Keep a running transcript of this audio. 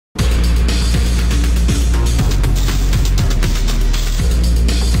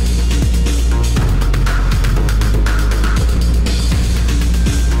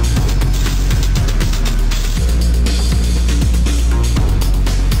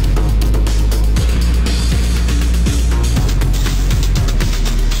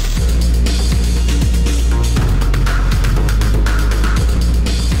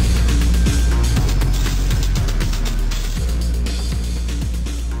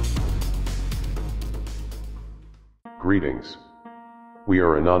Greetings. We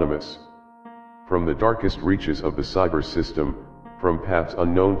are anonymous. From the darkest reaches of the cyber system, from paths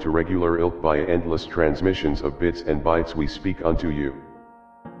unknown to regular ilk via endless transmissions of bits and bytes we speak unto you.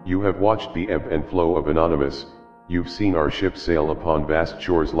 You have watched the ebb and flow of Anonymous, you've seen our ship sail upon vast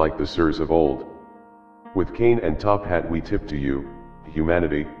shores like the sirs of old. With cane and top hat we tip to you,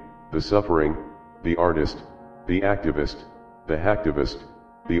 humanity, the suffering, the artist, the activist, the hacktivist,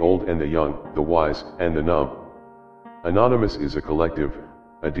 the old and the young, the wise and the numb. Anonymous is a collective,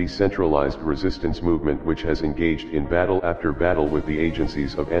 a decentralized resistance movement which has engaged in battle after battle with the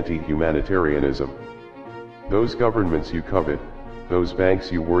agencies of anti-humanitarianism. Those governments you covet, those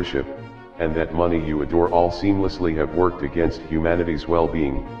banks you worship, and that money you adore all seamlessly have worked against humanity's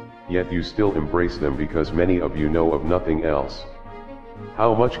well-being, yet you still embrace them because many of you know of nothing else.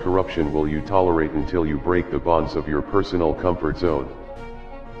 How much corruption will you tolerate until you break the bonds of your personal comfort zone?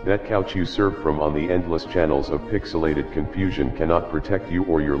 That couch you surf from on the endless channels of pixilated confusion cannot protect you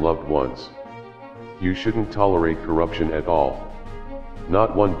or your loved ones. You shouldn't tolerate corruption at all.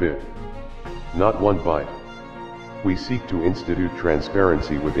 Not one bit. Not one byte. We seek to institute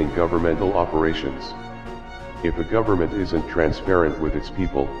transparency within governmental operations. If a government isn't transparent with its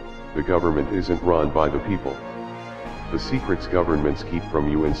people, the government isn't run by the people. The secrets governments keep from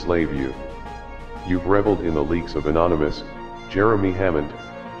you enslave you. You've reveled in the leaks of Anonymous, Jeremy Hammond,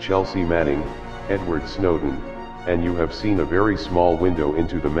 Chelsea Manning, Edward Snowden, and you have seen a very small window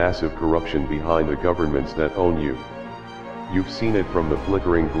into the massive corruption behind the governments that own you. You've seen it from the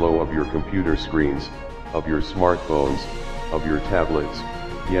flickering glow of your computer screens, of your smartphones, of your tablets,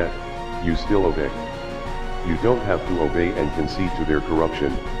 yet, you still obey. You don't have to obey and concede to their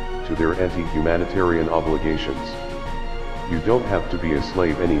corruption, to their anti-humanitarian obligations. You don't have to be a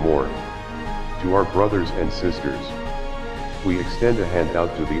slave anymore. To our brothers and sisters, we extend a hand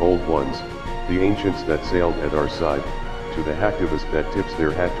out to the old ones, the ancients that sailed at our side, to the hacktivist that tips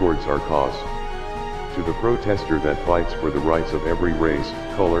their hat towards our cause, to the protester that fights for the rights of every race,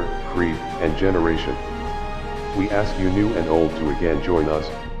 color, creed, and generation. We ask you new and old to again join us,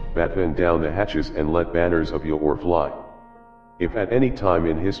 batten down the hatches and let banners of yore fly. If at any time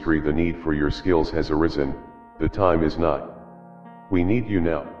in history the need for your skills has arisen, the time is not. We need you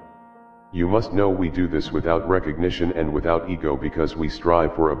now. You must know we do this without recognition and without ego because we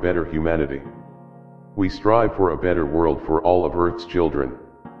strive for a better humanity. We strive for a better world for all of Earth's children.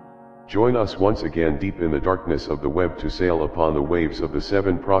 Join us once again deep in the darkness of the web to sail upon the waves of the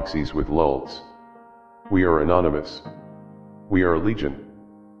 7 proxies with lulls. We are anonymous. We are legion.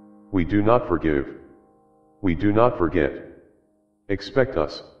 We do not forgive. We do not forget. Expect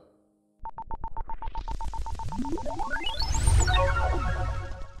us.